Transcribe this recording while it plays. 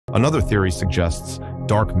Another theory suggests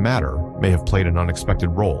dark matter may have played an unexpected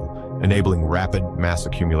role, enabling rapid mass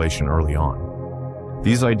accumulation early on.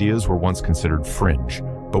 These ideas were once considered fringe,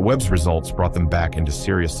 but Webb's results brought them back into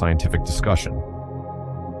serious scientific discussion.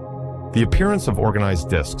 The appearance of organized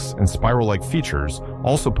disks and spiral-like features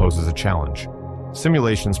also poses a challenge.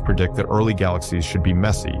 Simulations predict that early galaxies should be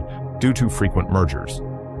messy due to frequent mergers,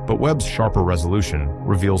 but Webb's sharper resolution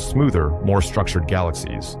reveals smoother, more structured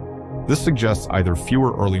galaxies. This suggests either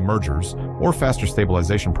fewer early mergers or faster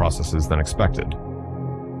stabilization processes than expected.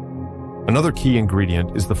 Another key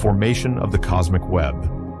ingredient is the formation of the cosmic web.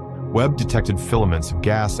 Webb detected filaments of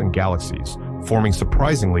gas and galaxies, forming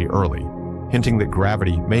surprisingly early, hinting that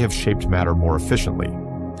gravity may have shaped matter more efficiently.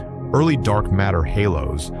 Early dark matter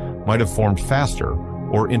halos might have formed faster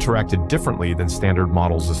or interacted differently than standard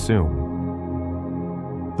models assume.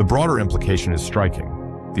 The broader implication is striking.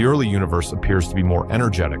 The early universe appears to be more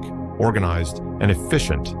energetic, organized, and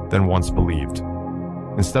efficient than once believed.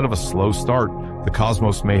 Instead of a slow start, the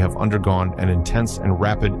cosmos may have undergone an intense and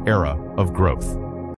rapid era of growth.